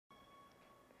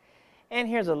And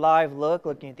here's a live look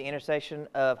looking at the intersection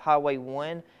of Highway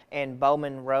 1 and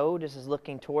Bowman Road. This is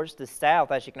looking towards the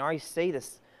south. As you can already see,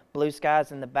 this blue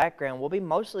skies in the background will be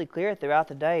mostly clear throughout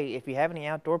the day. If you have any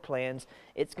outdoor plans,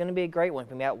 it's going to be a great one.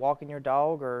 If you're out walking your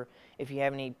dog, or if you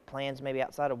have any plans maybe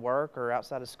outside of work or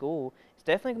outside of school, it's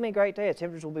definitely going to be a great day. The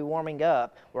temperatures will be warming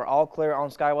up. We're all clear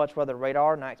on Skywatch weather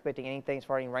radar, not expecting anything as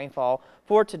far as rainfall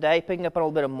for today. Picking up on a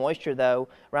little bit of moisture though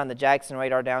around the Jackson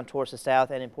radar down towards the south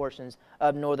and in portions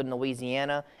of northern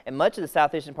Louisiana. And much of the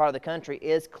southeastern part of the country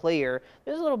is clear.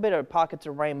 There's a little bit of pockets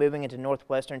of rain moving into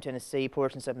northwestern Tennessee,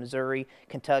 portions of Missouri,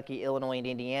 Kentucky, Illinois, and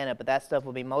Indiana, but that stuff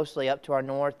will be mostly up to our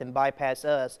north and bypass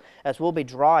us, as we'll be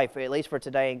dry for at least for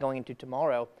today and going into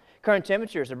tomorrow. Current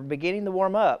temperatures are beginning to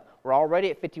warm up. We're already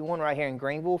at 51 right here in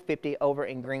Greenville, 50 over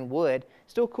in Greenwood.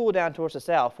 Still cool down towards the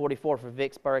south, 44 for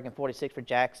Vicksburg and 46 for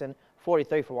Jackson,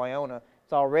 43 for Wynona.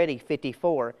 It's already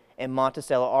 54 in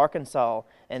Monticello, Arkansas.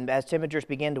 And as temperatures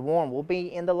begin to warm, we'll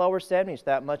be in the lower 70s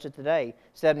that much of today.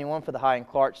 71 for the high in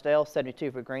Clarksdale,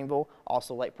 72 for Greenville,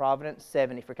 also Lake Providence,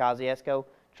 70 for Kosciuszko,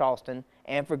 Charleston,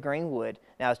 and for Greenwood.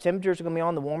 Now, as temperatures are going to be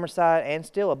on the warmer side and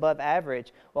still above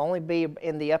average, we'll only be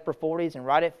in the upper 40s and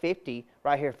right at 50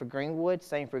 right here for Greenwood,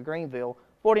 same for Greenville,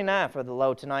 49 for the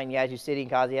low tonight in Yazoo City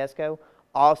and Kosciuszko,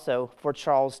 also for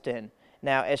Charleston.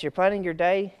 Now, as you're planning your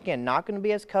day, again, not going to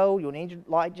be as cold. You'll need your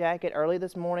light jacket early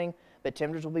this morning, but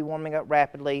temperatures will be warming up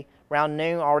rapidly. Around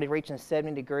noon, already reaching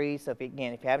 70 degrees. So, if you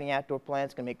have any outdoor plans,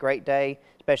 it's going to be a great day,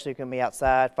 especially if you're going to be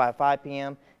outside 5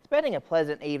 p.m. Expecting a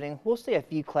pleasant evening. We'll see a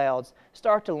few clouds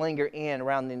start to linger in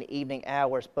around in the evening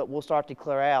hours, but we'll start to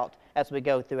clear out as we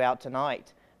go throughout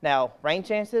tonight. Now, rain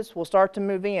chances will start to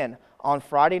move in on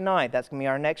Friday night. That's going to be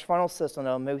our next frontal system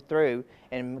that will move through,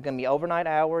 and it's going to be overnight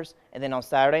hours. And then on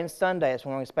Saturday and Sunday is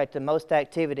when we're expecting most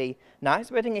activity. Not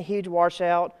expecting a huge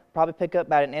washout. Probably pick up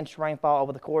about an inch of rainfall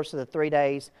over the course of the 3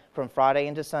 days from Friday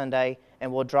into Sunday,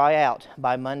 and we'll dry out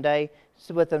by Monday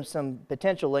with some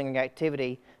potential lingering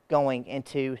activity going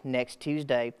into next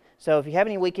Tuesday. So if you have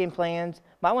any weekend plans,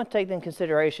 might want to take them into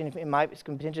consideration. It's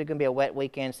potentially going to be a wet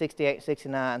weekend, 68,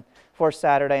 69 for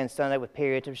Saturday and Sunday with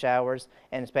periods of showers,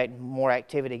 and expect more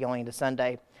activity going into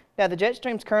Sunday. Now, the jet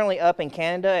stream's currently up in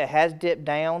Canada. It has dipped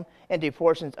down into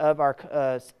portions of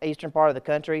our eastern part of the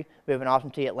country, moving off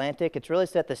into the Atlantic. It's really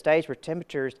set the stage for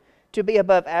temperatures to be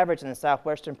above average in the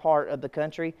southwestern part of the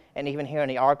country, and even here in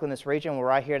the Arkansas region. We're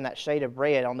right here in that shade of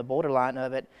red on the borderline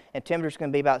of it, and temperatures going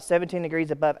to be about 17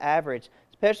 degrees above average,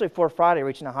 especially for Friday,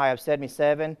 reaching a high of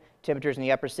 77. Temperatures in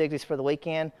the upper 60s for the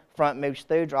weekend. Front moves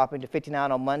through, dropping to 59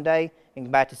 on Monday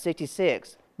and back to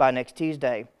 66 by next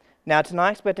Tuesday. Now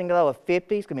tonight, expecting a low of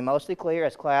 50. It's going to be mostly clear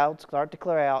as clouds start to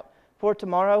clear out. For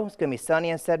tomorrow, it's going to be sunny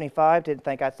and 75. Didn't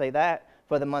think I'd say that.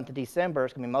 For the month of December,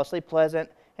 it's going to be mostly pleasant.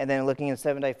 And then looking at the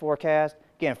 7-day forecast,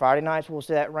 again, Friday nights we'll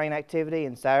see that rain activity,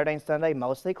 and Saturday and Sunday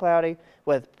mostly cloudy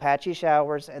with patchy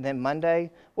showers. And then Monday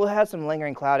we'll have some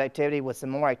lingering cloud activity with some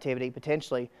more activity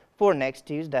potentially for next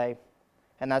Tuesday.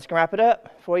 And that's going to wrap it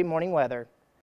up for your morning weather.